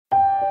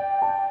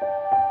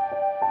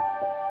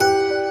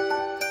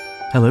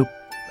Hello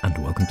and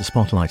welcome to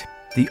Spotlight,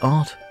 the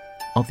art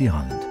of the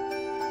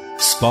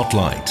island.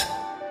 Spotlight,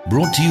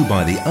 brought to you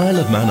by the Isle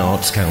of Man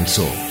Arts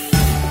Council.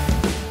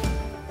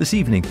 This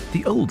evening,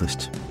 the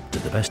oldest, to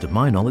the best of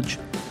my knowledge,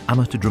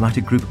 amateur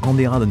dramatic group on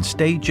the island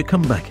stage a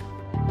comeback.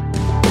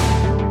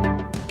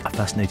 A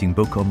fascinating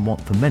book on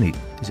what for many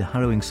is a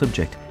harrowing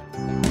subject.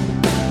 And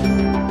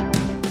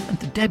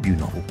the debut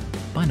novel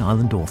by an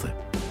island author.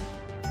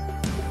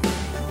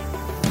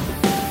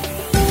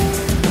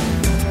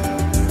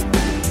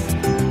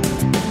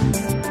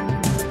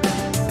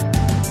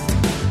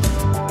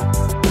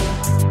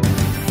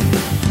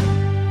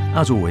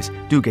 As always,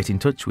 do get in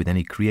touch with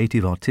any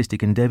creative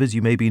artistic endeavours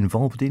you may be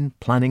involved in,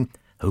 planning,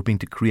 hoping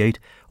to create,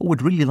 or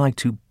would really like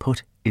to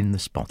put in the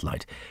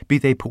spotlight. Be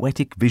they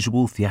poetic,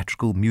 visual,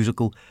 theatrical,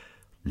 musical,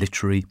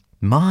 literary,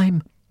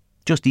 mime.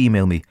 Just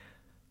email me,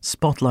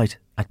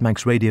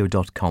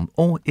 spotlight@manxradio.com,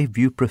 or if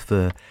you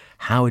prefer,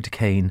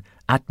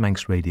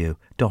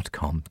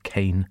 howardkane@manxradio.com,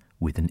 Kane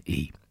with an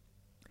E.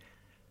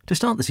 To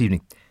start this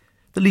evening,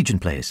 the Legion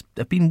Players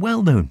have been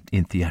well known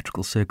in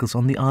theatrical circles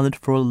on the island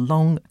for a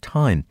long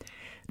time.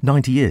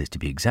 90 years to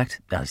be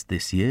exact, as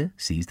this year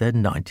sees their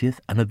 90th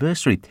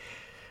anniversary.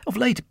 Of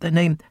late, their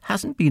name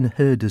hasn't been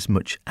heard as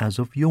much as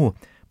of yore,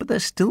 but they're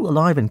still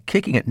alive and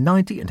kicking at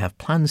 90 and have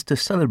plans to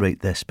celebrate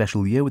their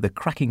special year with a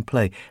cracking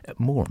play.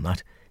 More on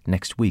that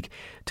next week.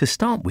 To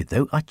start with,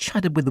 though, I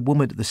chatted with the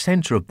woman at the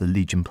centre of the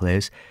Legion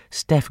Players,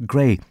 Steph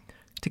Gray,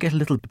 to get a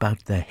little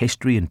about their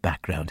history and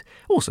background.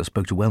 Also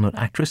spoke to well-known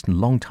actress and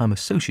long-time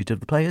associate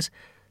of the Players,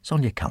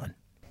 Sonia Callan.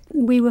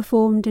 We were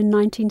formed in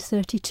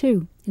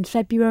 1932, in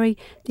February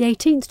the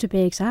 18th to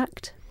be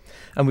exact.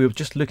 And we were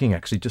just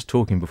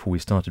talking before we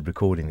started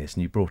recording this,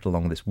 and you brought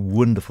along this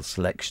wonderful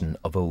selection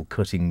of old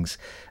cuttings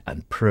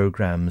and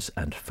programmes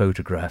and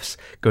photographs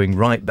going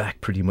right back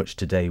pretty much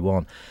to day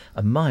one.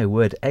 And my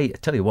word, I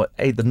tell you what,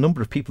 the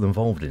number of people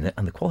involved in it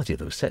and the quality of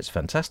those sets,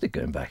 fantastic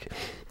going back.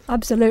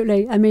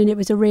 Absolutely. I mean, it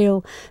was a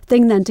real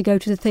thing then to go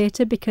to the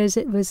theatre, because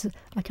it was,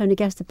 I kind of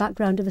guess, the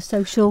background of a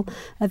social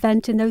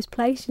event in those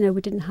places. You know, we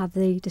didn't have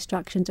the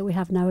distractions that we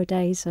have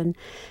nowadays. And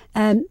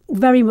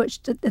very much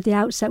at the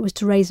outset was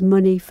to raise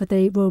money for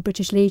the Royal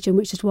British Legion,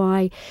 which is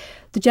why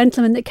the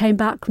gentlemen that came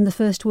back from the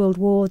First World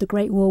War, the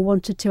Great War,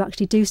 wanted to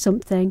actually do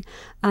something.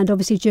 And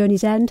obviously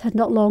Journey's End had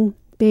not long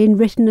been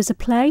written as a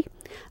play.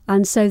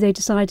 And so they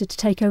decided to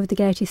take over the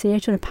Gaiety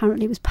Theatre, and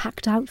apparently it was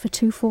packed out for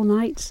 2 full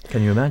nights.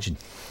 Can you imagine?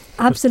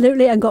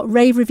 Absolutely, and got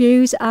rave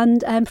reviews,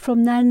 and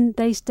from then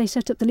they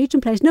set up the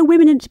Legion Players. No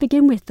women in it to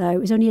begin with, though. It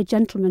was only a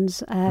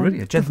gentleman's...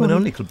 really? A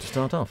gentleman-only club to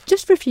start off?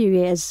 Just for a few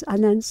years,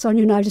 and then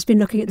Sonia and I have just been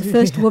looking at the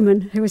first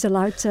woman who was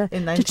allowed to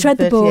tread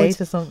the board. In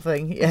 1938 or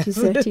something, yeah.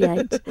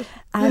 1938,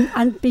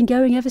 and been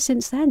going ever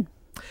since then.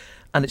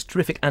 And it's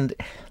terrific, and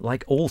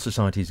like all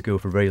societies go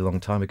for a very long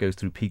time, it goes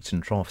through peaks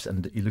and troughs,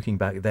 and you're looking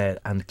back there,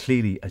 and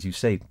clearly, as you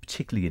say,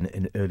 particularly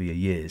in earlier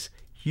years,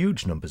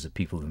 huge numbers of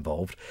people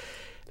involved.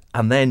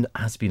 And then,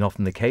 as has been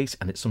often the case,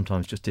 and it's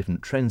sometimes just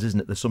different trends,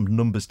 isn't it? There's some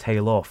numbers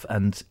tail off,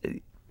 and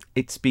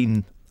it's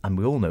been, and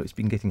we all know, it's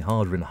been getting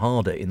harder and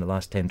harder in the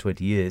last 10,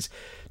 20 years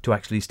to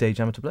actually stage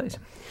amateur plays.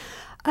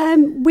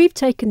 We've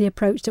taken the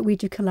approach that we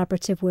do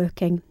collaborative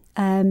working.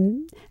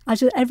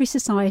 As with every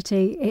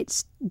society,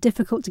 it's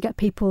difficult to get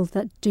people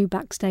that do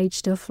backstage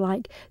stuff,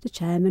 like the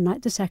chairman,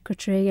 like the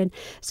secretary, and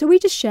so we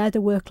just share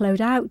the workload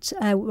out,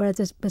 where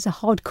there's a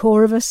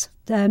hardcore of us,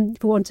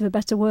 for want of a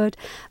better word,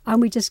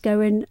 and we just go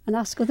in and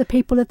ask other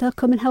people if they'll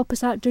come and help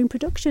us out doing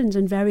productions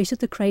and various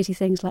other crazy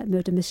things like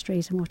murder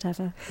mysteries and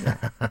whatever.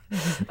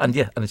 And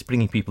it's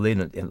bringing people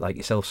in like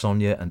yourself,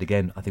 Sonia, and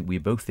again, I think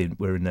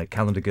we're in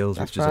Calendar Girls,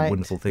 which is a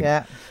wonderful thing.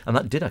 Yeah. And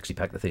that did actually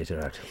pack the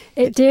theatre out.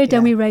 It did,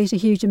 and we raised a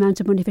huge amount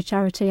of money for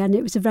charity, and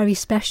it was a very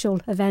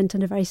special event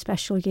and a very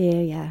special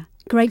year, yeah.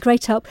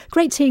 Great help,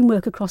 great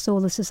teamwork across all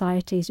the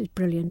societies. It was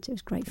brilliant. It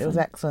was great fun. It was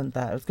excellent.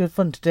 It was good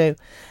fun to do,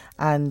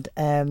 and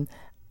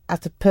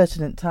at a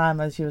pertinent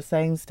time, as you were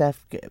saying,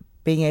 Steph,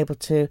 being able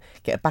to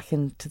get back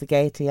into the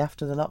Gaiety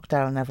after the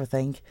lockdown and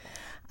everything,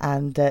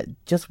 and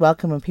just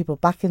welcoming people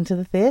back into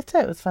the theatre.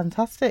 It was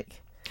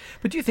fantastic.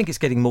 But do you think it's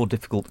getting more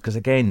difficult? Because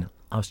again,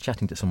 I was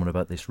chatting to someone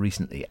about this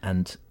recently,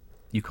 and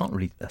you can't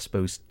really, I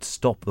suppose,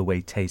 stop the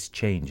way tastes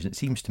change. And it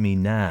seems to me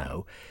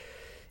now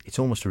it's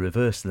almost a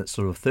reverse. That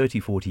sort of 30,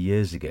 40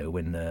 years ago,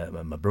 when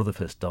my brother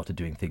first started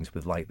doing things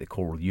with like the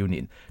choral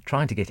union,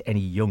 trying to get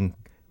any young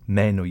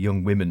men or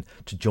young women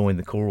to join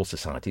the choral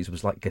societies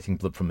was like getting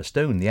blood from a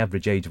stone. The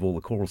average age of all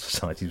the choral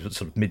societies was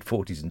sort of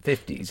mid-40s and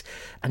 50s,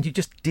 and you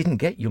just didn't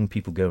get young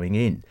people going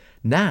in.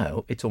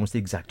 Now it's almost the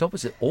exact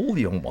opposite. All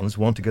the young ones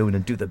want to go in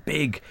and do the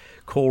big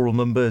choral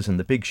numbers and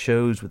the big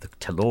shows with the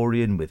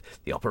Tellurian, with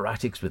the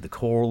operatics, with the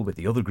choral, with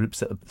the other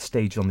groups that are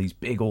staged on these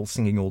big all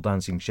singing, all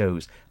dancing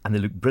shows, and they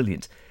look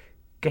brilliant.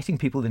 Getting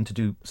people in to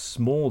do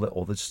smaller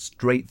or the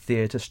straight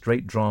theatre,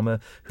 straight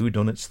drama,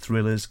 whodunits,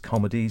 thrillers,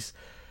 comedies,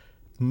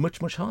 much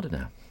harder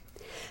now.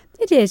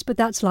 It is, but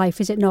that's life,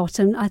 is it not?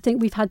 And I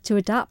think we've had to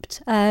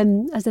adapt.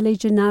 As the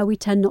Legion now, we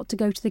tend not to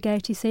go to the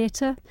Gaiety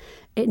Theatre.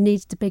 It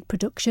needs the big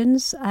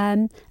productions.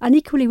 And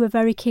equally, we're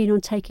very keen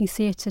on taking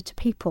theatre to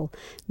people,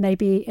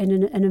 maybe in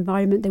an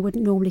environment they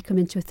wouldn't normally come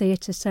into a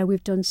theatre. So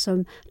we've done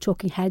some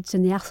talking heads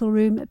in the Athol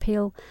Room at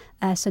Peel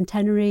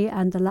Centenary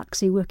and the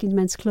Laxey Working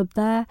Men's Club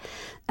there.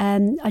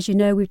 As you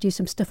know, we do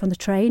some stuff on the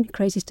train,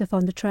 crazy stuff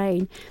on the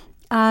train.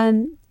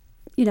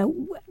 You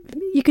know,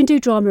 you can do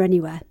drama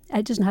anywhere.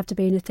 It doesn't have to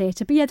be in a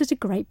theatre. But yeah, there's a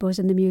great buzz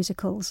in the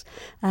musicals.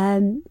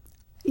 You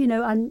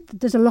know, and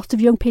there's a lot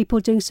of young people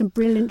doing some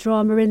brilliant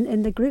drama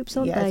in the groups,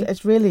 aren't they?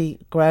 It's really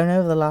grown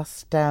over the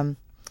last, I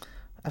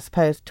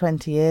suppose,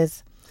 20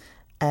 years.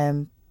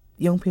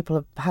 Young people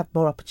have had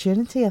more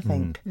opportunity, I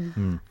think,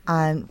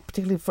 and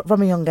particularly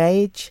from a young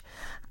age.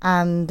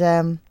 And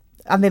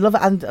they love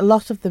it. And a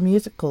lot of the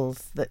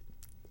musicals that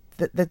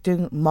they're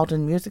doing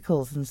modern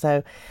musicals, and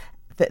so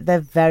they're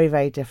very,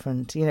 very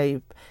different. You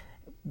know,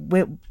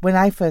 when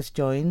I first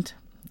joined,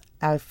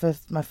 my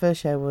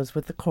first show was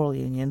with the Choral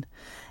Union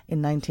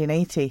in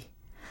 1980,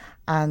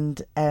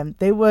 and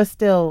they were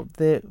still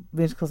the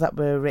musicals that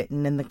were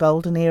written in the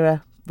golden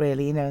era,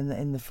 really. You know,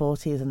 in the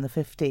 40s and the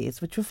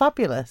 50s, which were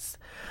fabulous.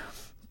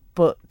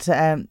 But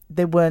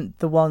they weren't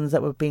the ones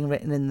that were being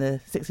written in the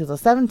 60s or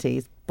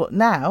 70s. But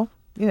now,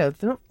 you know,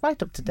 they're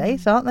right up to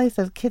date, aren't they?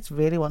 So kids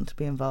really want to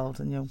be involved,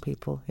 and young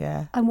people,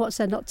 yeah. And what's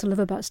there not to love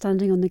about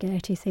standing on the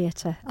Gaiety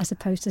Theatre as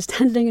opposed to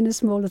standing in a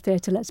smaller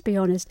theatre, let's be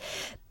honest.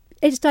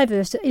 It's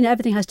diverse, you know,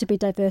 everything has to be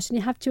diverse and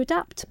you have to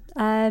adapt.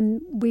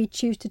 We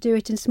choose to do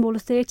it in smaller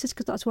theatres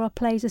because that's where our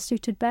plays are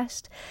suited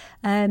best.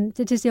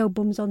 It is the old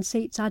bums on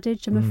seats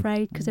adage, I'm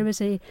afraid, because there is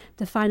the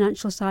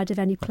financial side of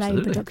any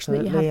play production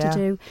that you have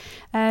to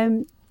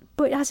do.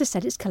 But as I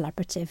said, it's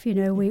collaborative. You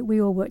know,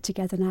 we all work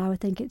together now. I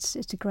think it's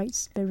a great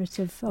spirit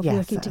of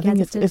working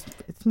together.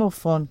 It's more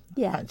fun.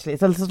 Yeah, actually,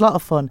 it's a lot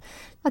of fun.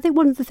 I think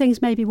one of the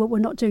things maybe what we're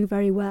not doing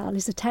very well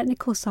is the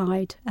technical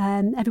side.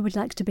 Everybody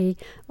likes to be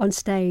on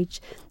stage,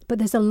 but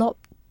there's a lot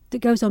that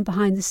goes on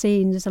behind the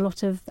scenes. There's a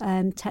lot of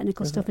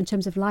technical stuff in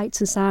terms of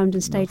lights and sound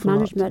and stage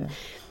management.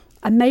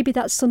 And maybe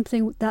that's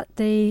something that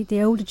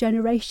the older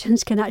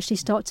generations can actually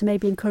start to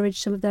maybe encourage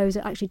some of those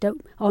that actually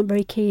aren't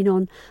very keen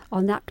on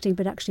acting,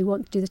 but actually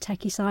want to do the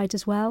techie side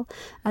as well.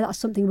 And that's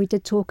something we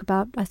did talk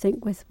about, I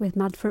think, with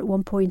Madfer at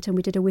one point, and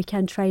we did a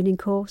weekend training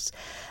course.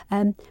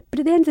 But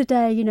at the end of the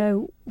day, you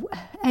know,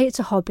 it's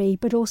a hobby,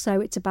 but also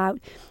it's about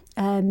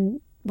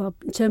well,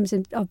 in terms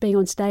of being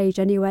on stage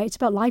anyway, it's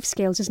about life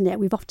skills, isn't it?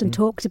 We've often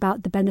talked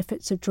about the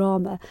benefits of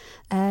drama,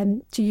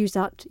 to use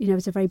that, you know,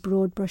 as a very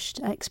broad-brushed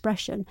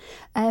expression,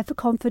 for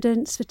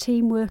confidence, for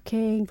team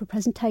working, for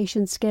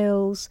presentation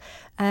skills,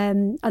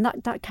 and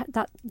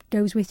that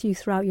goes with you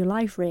throughout your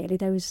life, really,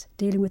 those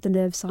dealing with the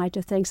nerve side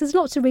of things. There's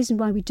lots of reasons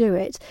why we do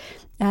it,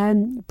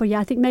 but yeah,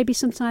 I think maybe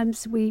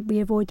sometimes we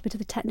avoid a bit of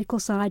the technical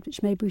side,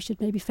 which maybe we should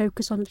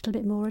focus on a little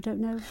bit more, I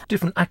don't know.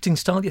 Different acting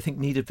style, you think,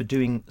 needed for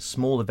doing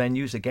smaller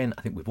venues? Again,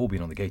 I think we've all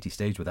been on the Gaiety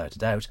stage without a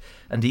doubt,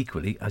 and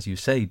equally, as you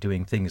say,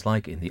 doing things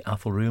like in the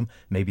Athol Room,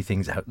 maybe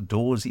things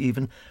outdoors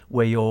even,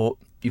 where you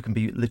can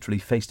be literally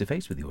face to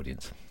face with the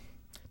audience.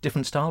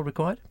 Different style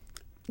required?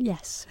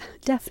 Yes,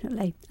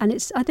 definitely. And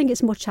I think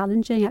it's more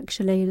challenging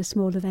actually in a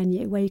smaller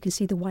venue where you can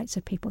see the whites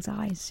of people's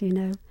eyes, you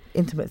know.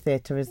 Intimate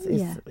theatre is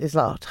a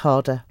lot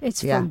harder.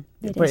 It's fun.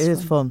 It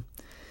is fun.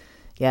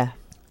 Yeah.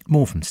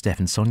 More from Steph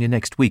and Sonia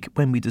next week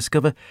when we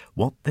discover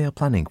what they are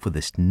planning for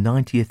this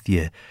 90th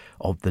year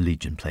of the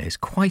Legion Players.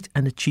 Quite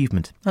an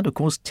achievement. And of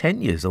course 10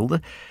 years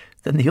older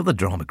than the other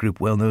drama group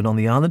well known on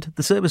the island,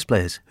 the Service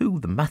Players, who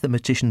the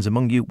mathematicians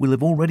among you will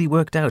have already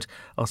worked out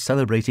are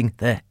celebrating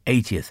their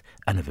 80th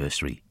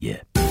anniversary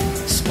year.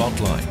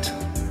 Spotlight,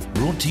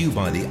 brought to you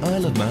by the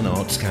Isle of Man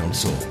Arts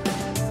Council.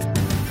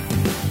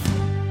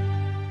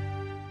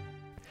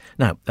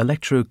 Now,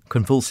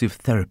 electroconvulsive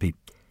therapy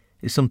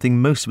is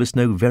something most of us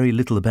know very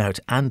little about,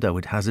 and I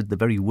would hazard the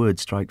very word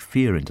strike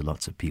fear into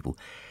lots of people.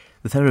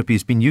 The therapy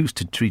has been used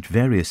to treat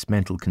various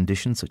mental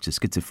conditions such as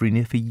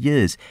schizophrenia for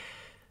years,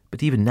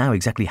 but even now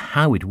exactly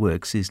how it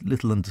works is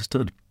little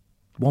understood.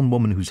 One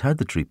woman who's had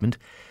the treatment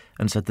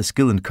and has had the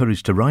skill and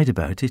courage to write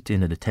about it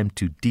in an attempt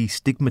to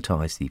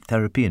destigmatise the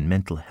therapy and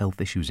mental health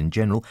issues in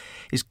general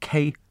is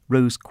Kay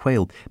Rose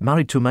Quayle,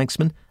 married to a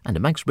Manxman and a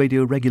Manx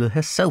radio regular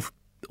herself,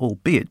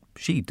 albeit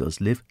she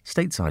does live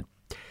stateside.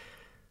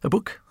 Her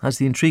book has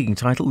the intriguing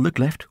title, Look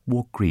Left,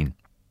 Walk Green.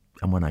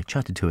 And when I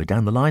chatted to her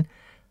down the line,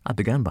 I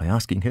began by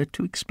asking her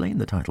to explain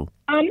the title.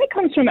 It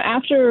comes from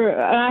after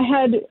I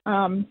had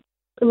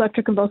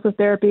electroconvulsive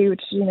therapy,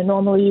 which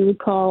normally you would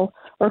call,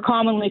 or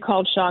commonly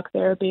called shock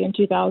therapy, in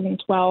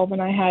 2012. And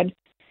I had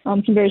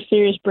some very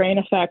serious brain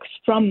effects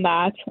from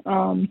that.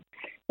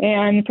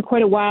 And for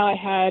quite a while, I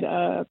had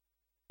a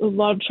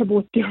lot of trouble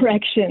with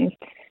directions.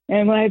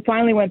 And when I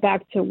finally went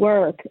back to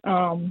work,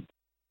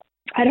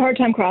 I had a hard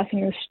time crossing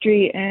the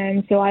street,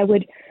 and so I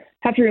would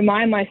have to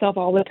remind myself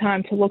all the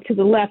time to look to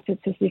the left to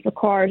see for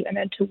cars, and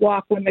then to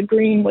walk when the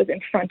green was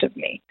in front of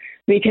me,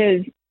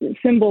 because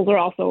symbols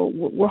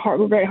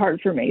were very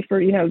hard for me,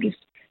 for just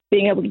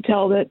being able to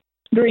tell that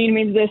green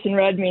means this and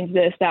red means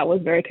this, that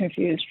was very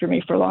confused for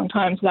me for a long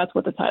time. So that's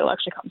what the title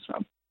actually comes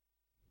from.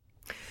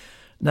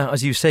 Now,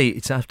 as you say,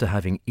 it's after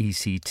having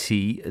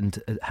ECT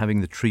and having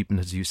the treatment,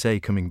 as you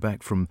say, coming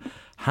back from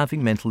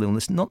having mental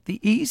illness, not the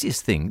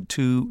easiest thing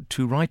to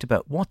write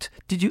about.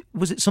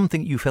 Was it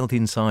something you felt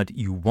inside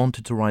you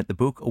wanted to write the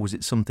book, or was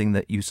it something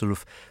that you sort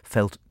of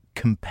felt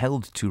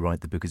compelled to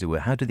write the book, as it were?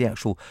 How did the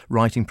actual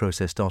writing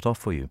process start off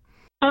for you?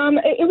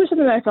 It was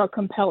something that I felt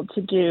compelled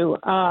to do.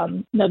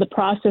 The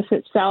process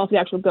itself, the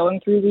actual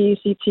going through the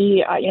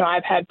ECT,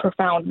 I've had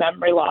profound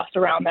memory loss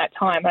around that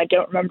time. I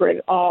don't remember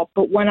it all.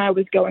 But when I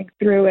was going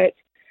through it,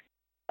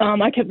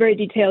 I kept very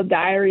detailed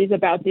diaries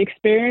about the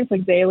experience,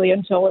 like daily,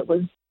 until I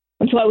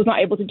was not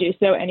able to do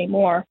so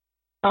anymore.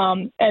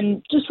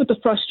 And just with the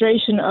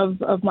frustration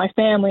of my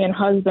family and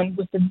husband,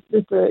 with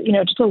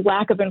the just a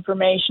lack of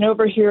information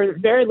over here,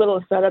 very little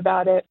is said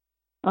about it.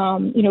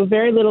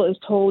 Very little is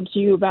told to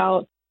you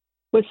about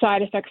what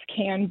side effects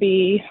can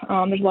be.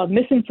 There's a lot of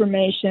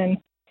misinformation.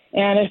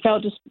 And I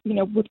felt just,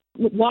 with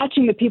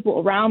watching the people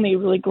around me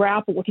really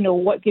grapple with,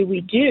 what do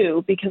we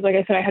do? Because like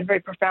I said, I had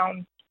very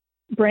profound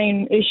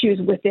brain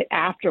issues with it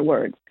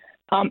afterwards.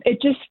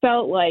 It just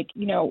felt like,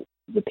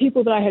 the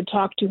people that I had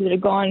talked to that had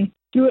gone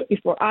through it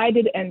before I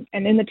did, and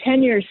in the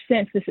 10 years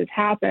since this has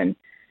happened,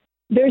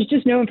 there's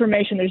just no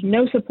information. There's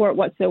no support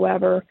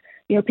whatsoever.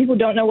 People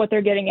don't know what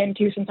they're getting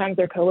into. Sometimes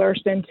they're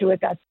coerced into it.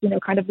 That's,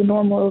 kind of the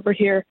normal over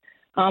here.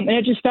 And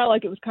it just felt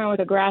like it was kind of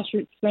like a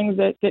grassroots thing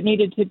that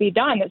needed to be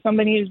done, that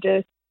somebody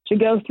needed to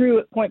go through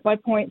it point by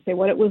point, say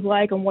what it was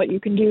like and what you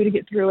can do to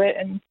get through it.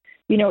 And,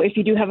 if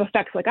you do have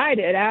effects like I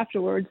did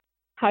afterwards,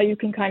 how you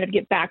can kind of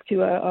get back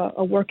to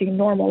a working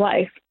normal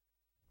life.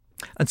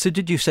 And so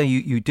did you say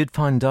you did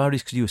find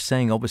diaries? Because you were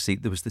saying, obviously,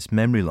 there was this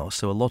memory loss,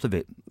 so a lot of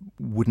it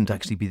wouldn't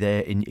actually be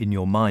there in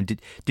your mind.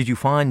 Did you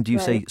find, do you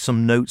say,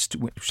 some notes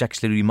which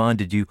actually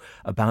reminded you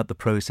about the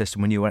process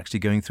and when you were actually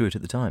going through it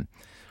at the time?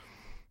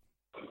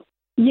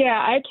 Yeah,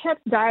 I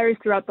kept diaries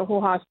throughout the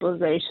whole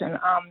hospitalization,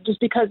 just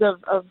because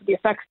of the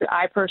effects that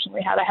I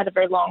personally had. I had a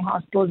very long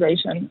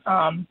hospitalization,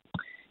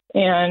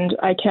 and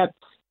I kept,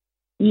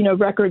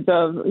 records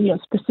of,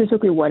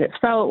 specifically what it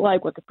felt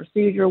like, what the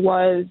procedure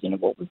was,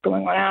 what was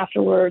going on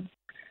afterwards,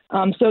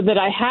 so that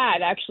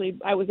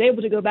I was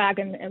able to go back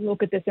and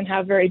look at this and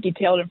have very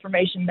detailed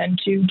information then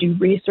to do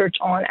research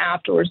on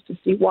afterwards to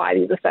see why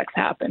these effects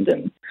happened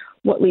and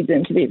what leads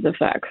into these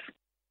effects.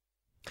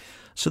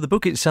 So the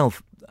book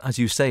itself, as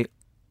you say,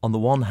 on the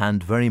one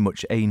hand, very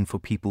much aimed for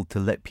people to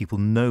let people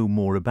know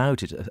more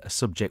about it, a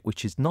subject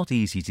which is not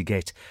easy to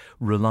get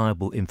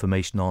reliable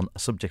information on, a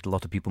subject a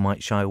lot of people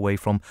might shy away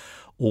from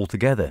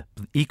altogether.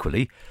 But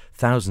equally,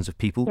 thousands of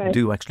people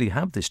do actually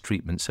have this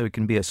treatment, so it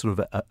can be a sort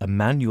of a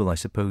manual, I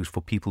suppose, for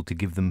people to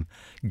give them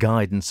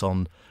guidance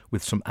on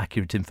with some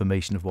accurate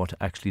information of what it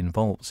actually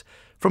involves.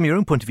 From your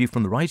own point of view,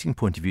 from the writing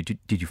point of view,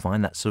 did you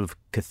find that sort of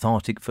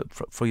cathartic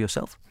for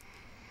yourself?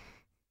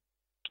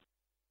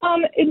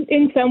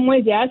 In some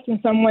ways, yes. In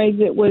some ways,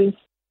 it was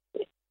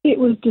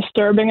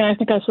disturbing, and I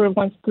think I sort of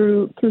went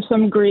through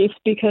some grief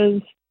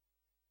because,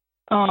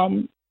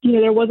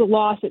 there was a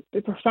loss.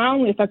 It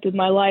profoundly affected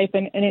my life,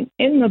 and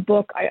in the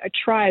book, I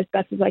try as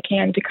best as I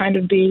can to kind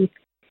of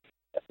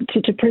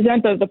to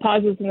present the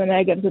positives and the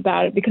negatives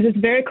about it, because it's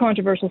a very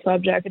controversial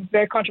subject. It's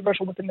very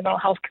controversial within the mental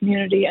health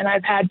community, and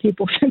I've had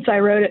people since I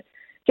wrote it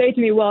say to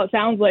me, "Well, it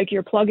sounds like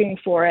you're plugging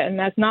for it," and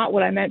that's not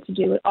what I meant to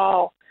do at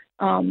all.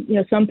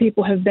 Some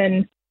people have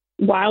been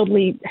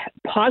wildly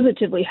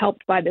positively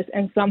helped by this,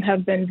 and some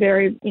have been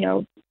very,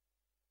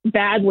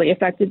 badly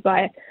affected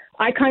by it.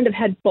 I kind of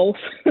had both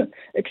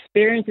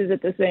experiences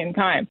at the same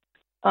time.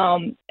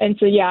 And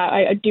so, yeah,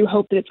 I do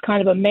hope that it's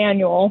kind of a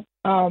manual.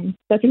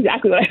 That's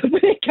exactly what I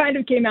hope it kind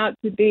of came out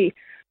to be.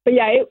 But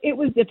yeah, it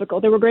was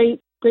difficult. There were great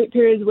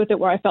periods with it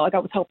where I felt like I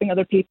was helping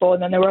other people.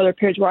 And then there were other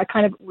periods where I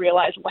kind of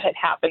realized what had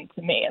happened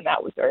to me, and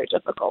that was very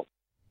difficult.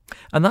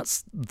 And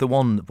that's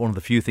one of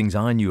the few things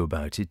I knew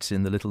about it,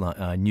 in the little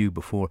I knew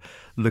before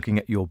looking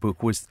at your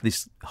book, was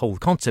this whole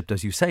concept,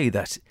 as you say,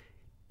 that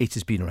it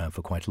has been around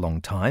for quite a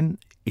long time.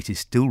 It is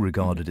still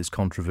regarded as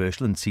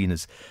controversial and seen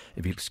as,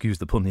 if you excuse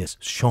the pun, yes,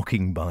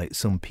 shocking by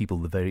some people,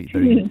 the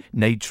very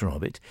nature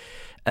of it.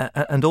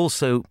 And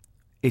also,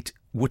 it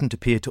wouldn't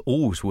appear to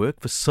always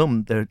work. For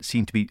some, there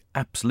seemed to be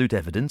absolute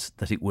evidence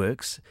that it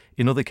works.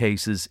 In other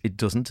cases, it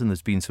doesn't, and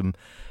there's been some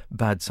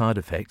bad side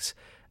effects.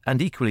 And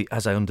equally,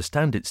 as I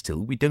understand it still,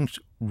 we don't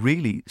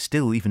really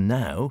still, even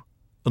now,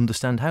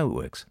 understand how it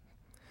works.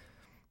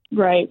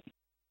 Right.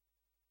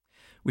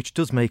 Which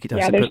does make it,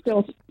 I suppose,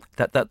 still...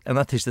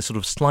 that is the sort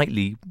of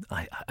slightly,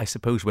 I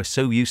suppose we're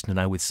so used to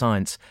now with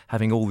science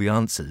having all the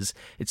answers,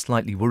 it's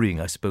slightly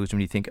worrying, I suppose,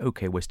 when you think,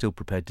 OK, we're still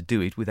prepared to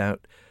do it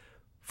without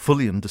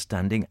fully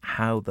understanding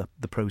how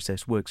the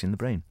process works in the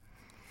brain.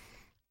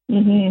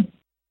 Mm-hmm.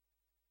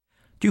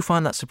 Do you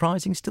find that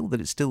surprising still,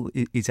 that it still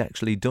is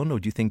actually done, or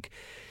do you think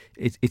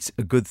it's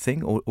a good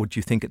thing, or do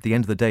you think at the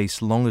end of the day,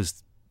 so long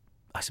as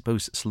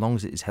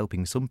it is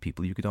helping some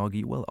people, you could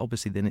argue, well,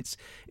 obviously then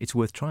it's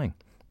worth trying?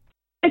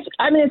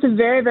 It's a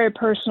very, very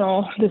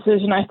personal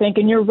decision, I think,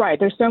 and you're right.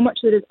 There's so much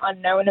that is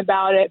unknown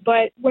about it.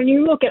 But when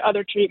you look at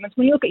other treatments,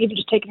 when you look at even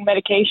just taking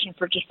medication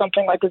for just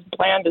something like as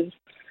bland as,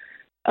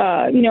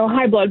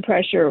 high blood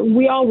pressure,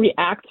 we all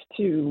react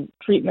to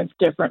treatments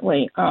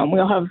differently. We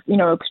all have,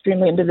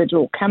 extremely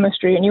individual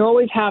chemistry, and you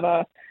always have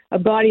a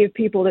body of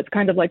people that's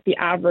kind of like the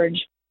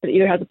average that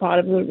either has a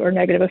positive or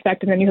negative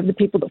effect, and then you have the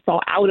people that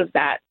fall out of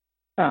that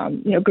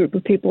group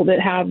of people that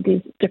have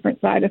these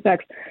different side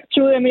effects.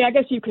 So, I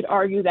guess you could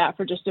argue that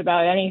for just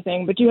about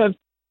anything, but you have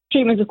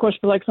treatments, of course,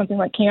 for like something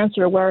like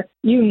cancer, where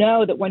you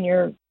know that when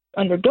you're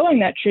undergoing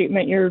that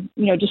treatment, you're,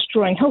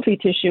 destroying healthy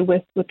tissue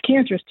with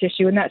cancerous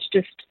tissue, and that's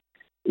just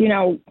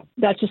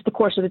the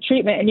course of the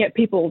treatment, and yet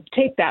people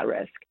take that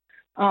risk,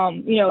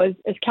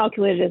 as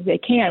calculated as they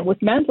can.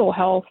 With mental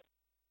health,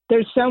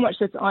 there's so much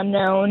that's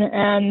unknown,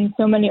 and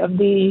so many of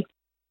the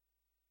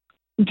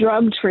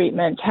drug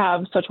treatments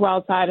have such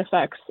wild side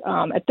effects.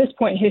 At this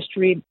point in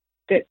history,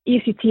 that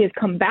ECT has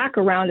come back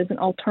around as an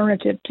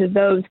alternative to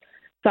those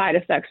side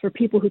effects for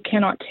people who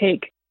cannot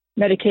take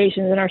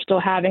medications and are still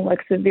having like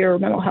severe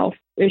mental health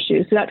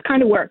issues. So that's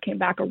kind of where it came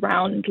back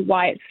around and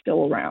why it's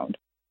still around.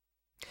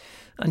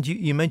 And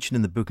you mentioned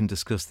in the book and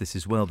discussed this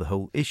as well, the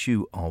whole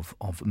issue of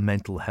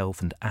mental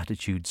health and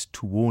attitudes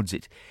towards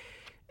it.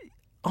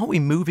 Are we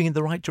moving in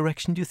the right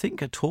direction, do you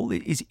think, at all?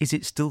 Is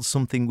it still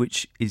something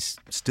which is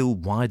still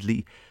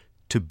widely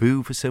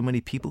taboo for so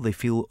many people? They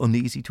feel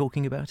uneasy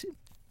talking about it?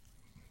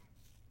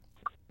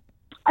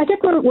 I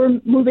think we're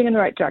moving in the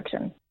right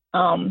direction.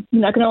 I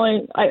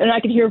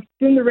can hear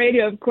from the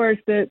radio, of course,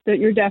 that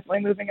you're definitely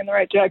moving in the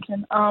right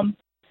direction.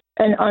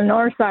 And on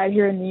our side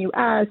here in the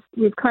U.S.,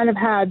 we've kind of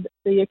had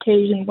the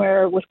occasion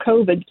where, with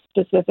COVID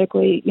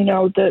specifically,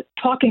 the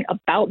talking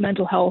about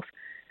mental health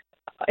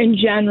in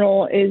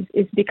general is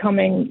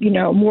becoming,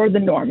 more the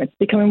norm. It's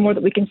becoming more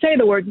that we can say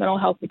the word mental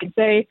health. We can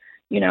say,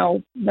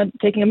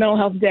 taking a mental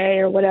health day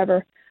or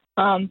whatever.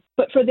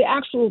 But for the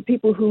actual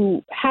people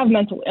who have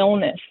mental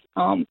illness,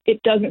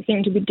 it doesn't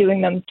seem to be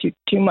doing them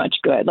too much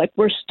good. Like,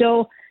 we're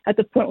still at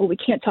the point where we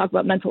can't talk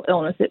about mental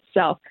illness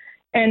itself.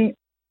 And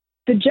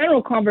the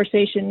general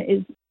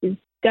conversation is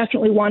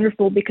definitely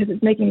wonderful because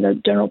it's making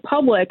the general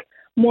public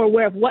more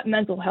aware of what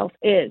mental health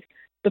is.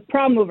 The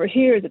problem over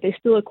here is that they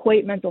still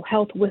equate mental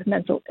health with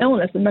mental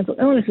illness, and mental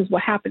illness is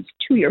what happens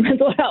to your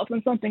mental health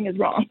when something is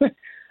wrong.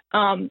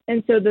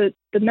 And so the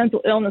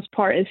mental illness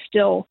part is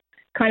still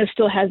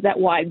has that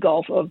wide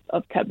gulf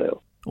of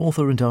taboo.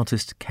 Author and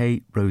artist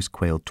Kay Rose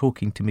Quayle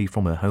talking to me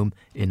from her home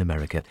in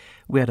America.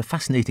 We had a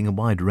fascinating and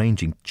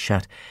wide-ranging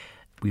chat.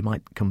 We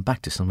might come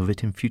back to some of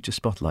it in future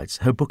spotlights.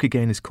 Her book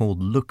again is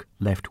called Look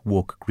Left,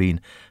 Walk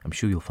Green. I'm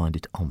sure you'll find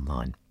it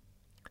online.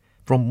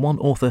 From one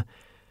author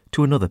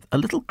to another, a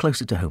little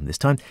closer to home this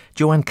time,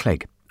 Joanne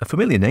Clegg, a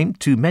familiar name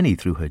to many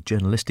through her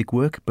journalistic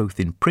work, both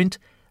in print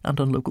and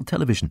on local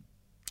television.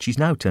 She's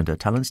now turned her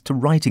talents to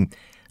writing,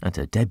 and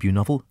her debut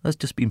novel has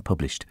just been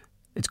published.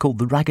 It's called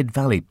The Ragged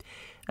Valley,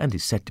 and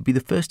is set to be the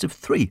first of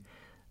 3,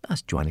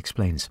 as Joanne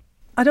explains.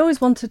 I'd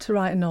always wanted to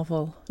write a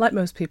novel, like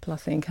most people, I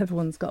think.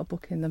 Everyone's got a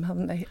book in them,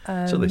 haven't they?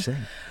 So they say.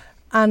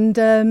 And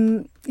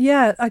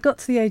I got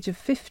to the age of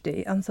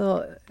 50 and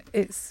thought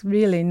it's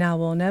really now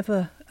or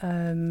never.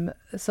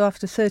 So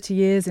after 30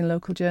 years in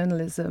local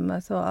journalism, I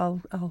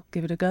thought I'll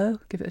give it a go,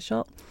 give it a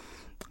shot.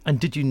 And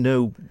did you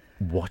know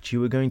what you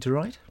were going to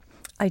write?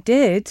 I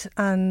did,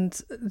 and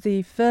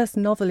the first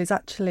novel is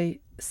actually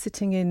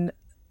sitting in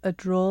a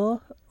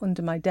drawer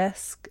under my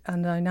desk,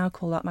 and I now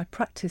call that my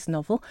practice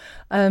novel.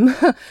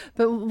 But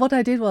what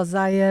I did was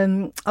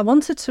I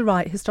wanted to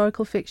write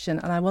historical fiction,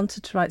 and I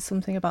wanted to write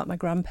something about my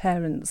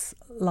grandparents'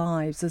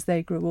 lives as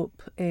they grew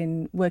up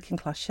in working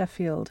class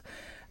Sheffield.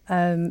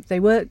 They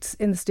worked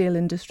in the steel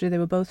industry. They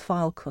were both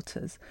file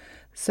cutters.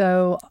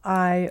 So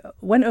I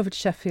went over to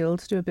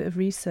Sheffield to do a bit of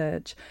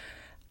research,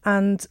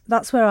 and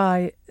that's where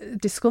I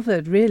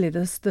discovered really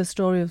the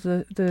story of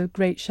the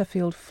Great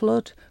Sheffield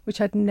Flood, which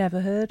I'd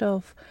never heard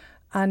of.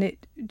 And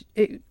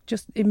it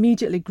just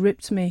immediately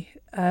gripped me.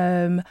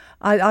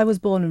 I was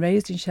born and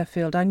raised in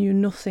Sheffield. I knew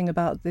nothing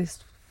about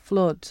this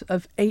flood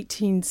of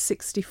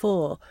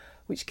 1864,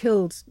 which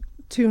killed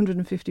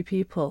 250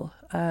 people.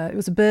 It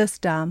was a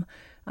burst dam,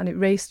 and it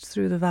raced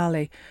through the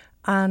valley.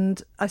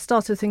 And I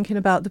started thinking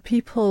about the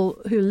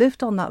people who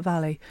lived on that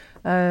valley.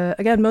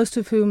 Again, most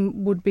of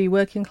whom would be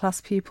working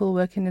class people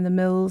working in the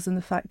mills and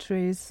the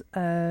factories.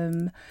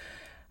 So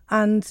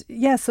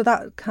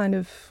that kind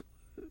of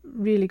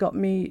really got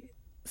me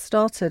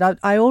started.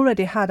 I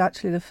already had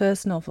actually the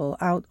first novel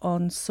out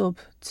on sub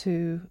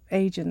to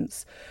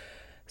agents.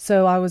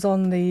 So I was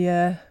on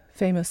the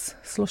famous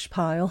slush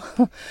pile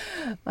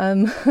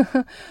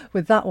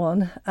with that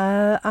one.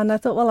 And I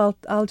thought, well,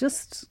 I'll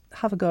just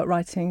have a go at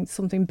writing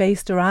something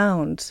based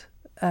around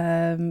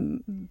that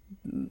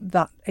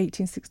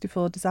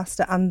 1864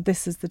 disaster. And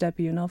this is the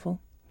debut novel.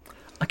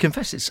 I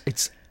confess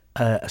it's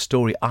a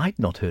story I'd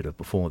not heard of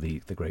before, the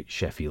Great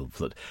Sheffield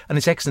Flood. And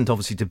it's excellent,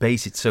 obviously, to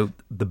base it. So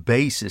the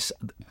basis,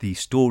 the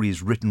story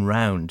is written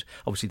round.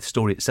 Obviously, the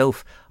story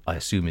itself, I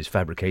assume, is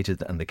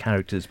fabricated and the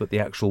characters, but the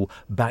actual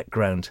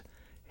background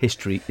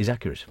history is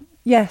accurate.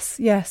 Yes.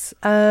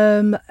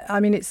 I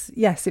mean,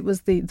 it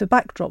was the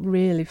backdrop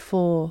really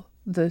for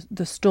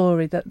the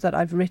story that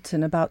I've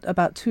written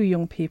about two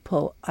young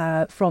people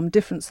from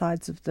different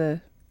sides of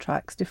the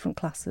tracks, different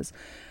classes.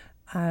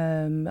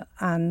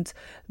 And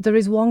there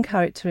is one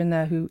character in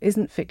there who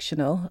isn't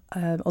fictional,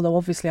 although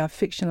obviously I've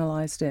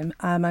fictionalised him,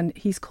 and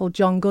he's called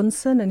John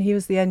Gunson, and he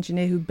was the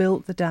engineer who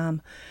built the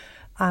dam,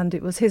 and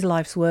it was his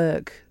life's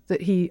work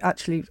that he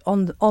actually,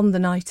 on the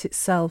night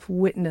itself,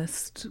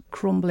 witnessed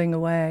crumbling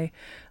away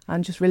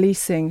and just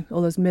releasing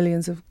all those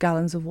millions of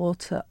gallons of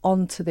water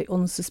onto the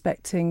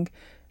unsuspecting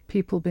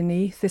people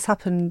beneath. This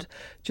happened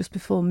just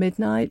before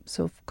midnight,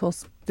 so of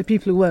course the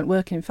people who weren't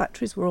working in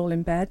factories were all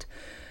in bed.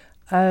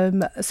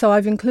 So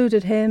I've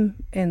included him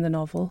in the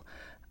novel.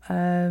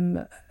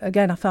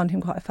 Again, I found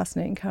him quite a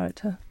fascinating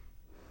character.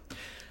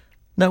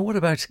 Now, what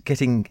about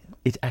getting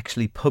it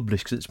actually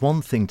published? Because it's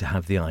one thing to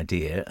have the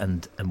idea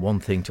and one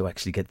thing to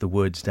actually get the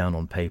words down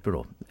on paper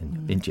or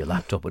into your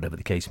laptop, whatever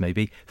the case may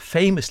be.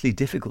 Famously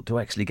difficult to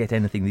actually get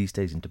anything these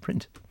days into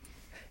print.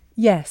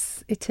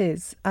 Yes, it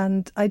is.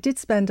 And I did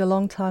spend a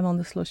long time on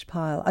the slush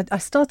pile. I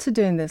started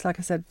doing this, like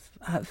I said,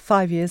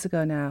 5 years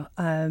ago now.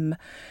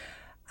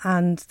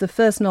 And the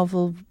first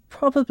novel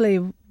probably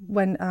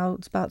went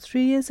out about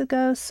 3 years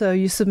ago. So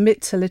you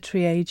submit to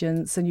literary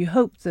agents and you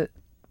hope that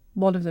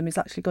one of them is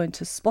actually going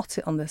to spot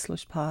it on their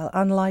slush pile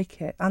and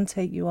like it and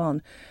take you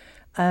on.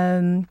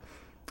 And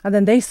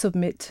then they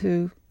submit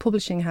to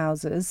publishing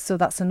houses. So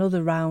that's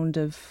another round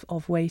of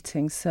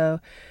waiting.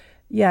 So,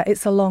 yeah,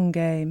 it's a long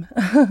game.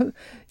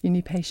 You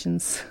need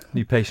patience.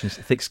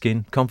 Thick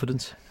skin,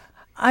 confidence?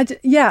 I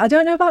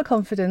don't know about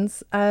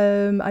confidence.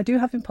 I do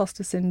have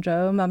imposter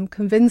syndrome. I'm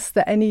convinced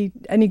that any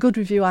good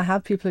review I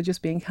have, people are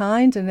just being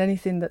kind, and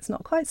anything that's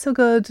not quite so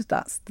good,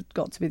 that's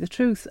got to be the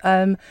truth.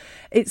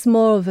 It's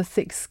more of a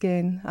thick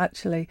skin,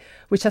 actually,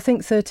 which I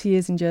think 30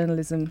 years in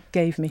journalism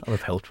gave me. I'll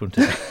have helped, wouldn't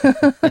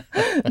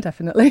it?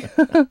 Definitely.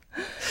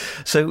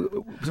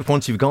 So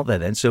once you've got there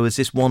then, so is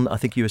this one, I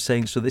think you were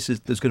saying, so there's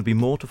going to be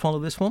more to follow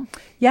this one?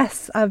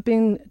 Yes, I've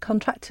been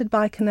contracted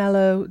by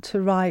Canello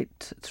to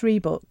write 3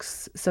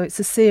 books. So it's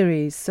a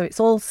series. So it's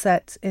all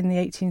set in the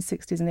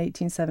 1860s and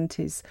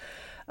 1870s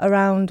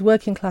around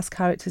working class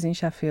characters in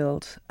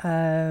Sheffield.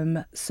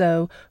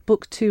 So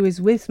book 2 is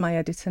with my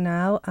editor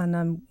now, and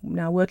I'm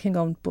now working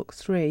on book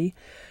 3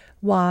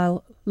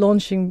 while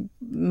launching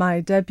my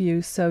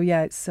debut. So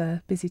yeah, it's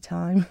a busy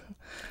time.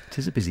 It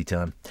is a busy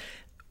time.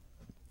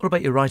 What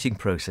about your writing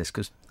process?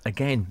 Because,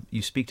 again,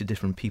 you speak to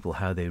different people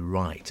how they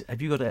write. Have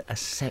you got a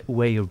set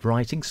way of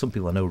writing? Some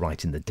people I know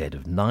write in the dead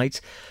of night.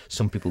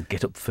 Some people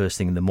get up first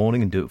thing in the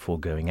morning and do it before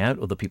going out.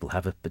 Other people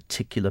have a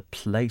particular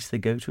place they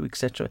go to,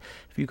 etc.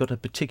 Have you got a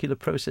particular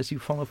process you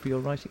follow for your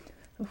writing?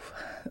 Oof,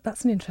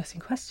 that's an interesting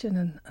question,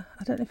 and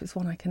I don't know if it's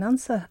one I can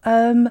answer.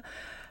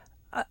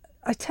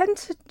 I tend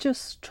to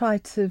just try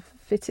to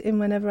fit it in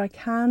whenever I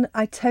can.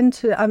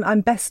 I'm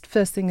best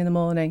first thing in the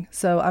morning,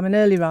 so I'm an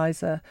early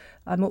riser.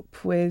 I'm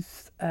up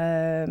with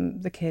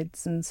the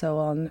kids and so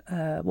on,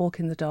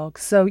 walking the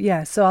dogs. So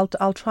yeah, so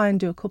I'll try and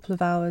do a couple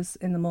of hours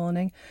in the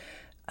morning,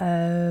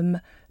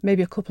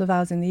 maybe a couple of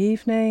hours in the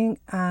evening,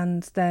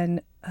 and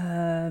then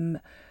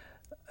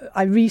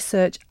I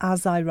research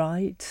as I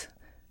write.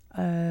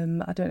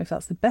 I don't know if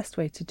that's the best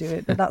way to do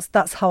it, but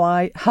that's how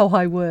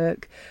I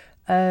work.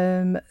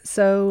 Yeah,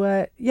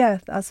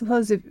 I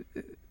suppose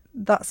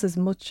that's as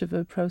much of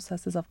a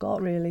process as I've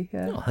got, really.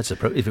 Yeah. Oh, that's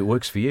if it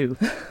works for you,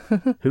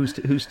 who's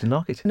to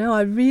knock it? No,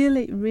 I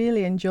really,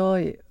 really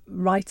enjoy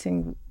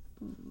writing.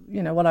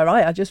 You know what I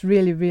write. I just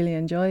really, really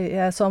enjoy it.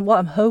 Yeah. So what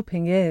I'm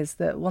hoping is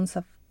that once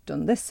I've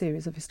done this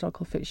series of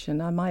historical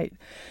fiction, I might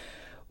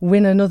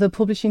win another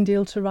publishing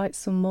deal to write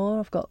some more.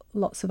 I've got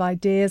lots of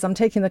ideas. I'm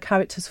taking the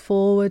characters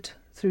forward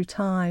through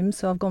time,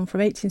 so I've gone from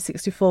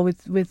 1864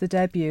 with the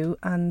debut,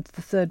 and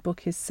the third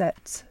book is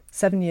set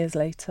 7 years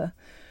later,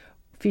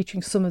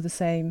 featuring some of the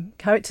same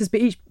characters, but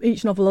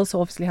each novel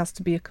also obviously has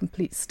to be a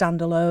complete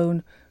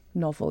standalone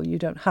novel. You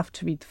don't have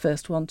to read the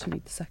first one to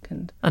read the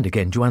second. And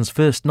again, Joanne's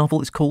first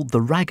novel is called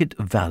The Ragged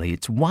Valley.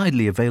 It's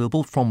widely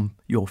available from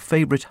your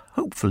favourite,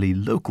 hopefully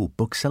local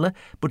bookseller,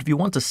 but if you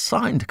want a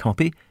signed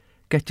copy,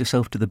 get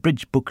yourself to the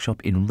Bridge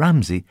Bookshop in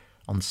Ramsey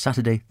on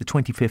Saturday the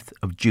 25th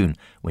of June,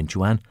 when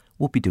Joanne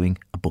will be doing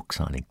a book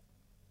signing.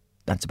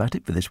 That's about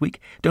it for this week.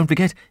 Don't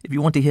forget, if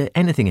you want to hear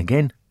anything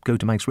again, go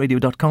to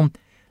manxradio.com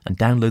and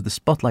download the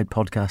Spotlight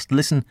podcast.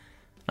 Listen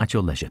at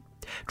your leisure.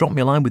 Drop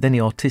me a line with any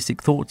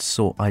artistic thoughts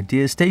or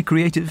ideas. Stay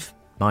creative,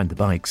 mind the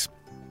bikes,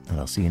 and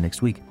I'll see you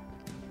next week.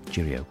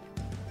 Cheerio.